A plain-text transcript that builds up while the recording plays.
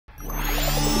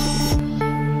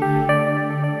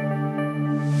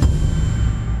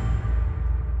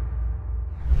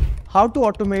How to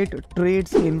automate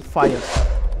trades in Fyers.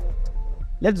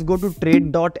 Let's go to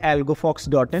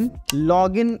trade.algofox.in,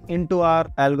 log in into our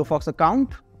Algofox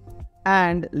account,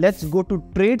 and let's go to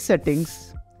trade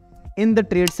settings. In the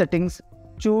trade settings,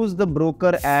 choose the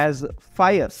broker as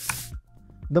Fyers.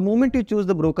 The moment you choose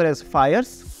the broker as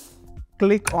Fyers,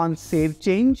 click on Save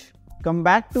Change, come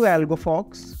back to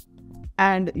Algofox,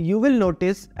 and you will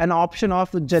notice an option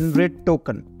of Generate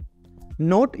Token.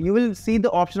 Note, you will see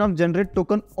the option of Generate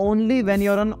Token only when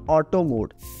you are on auto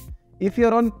mode. If you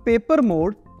are on paper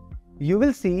mode, you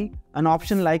will see an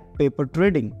option like paper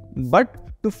trading. But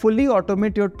to fully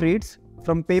automate your trades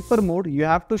from paper mode, you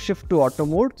have to shift to auto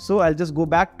mode. So I'll just go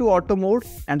back to auto mode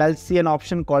and I'll see an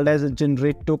option called as a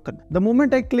Generate Token. The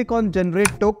moment I click on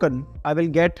Generate Token, I will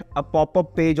get a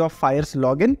pop-up page of Fyers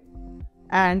login,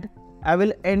 and I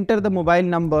will enter the mobile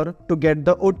number to get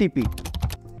the OTP.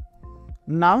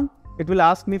 Now it will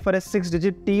ask me for a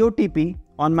 6-digit TOTP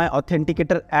on my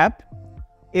Authenticator app.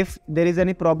 If there is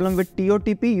any problem with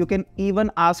TOTP, you can even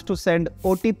ask to send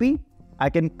OTP. I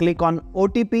can click on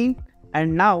OTP,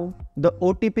 and now the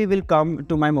OTP will come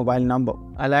to my mobile number.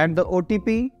 I'll add the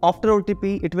OTP. After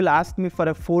OTP, it will ask me for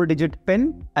a 4-digit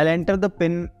PIN. I'll enter the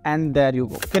PIN, and there you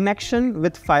go. Connection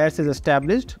with Fyers is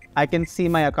established. I can see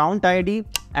my account ID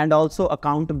and also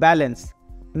account balance.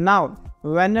 Now,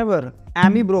 whenever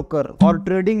AMI broker or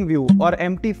TradingView or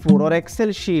MT4 or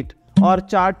Excel sheet or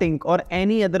Charting or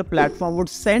any other platform would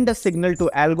send a signal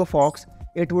to Algofox,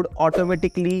 it would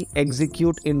automatically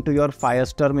execute into your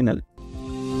Fyers terminal.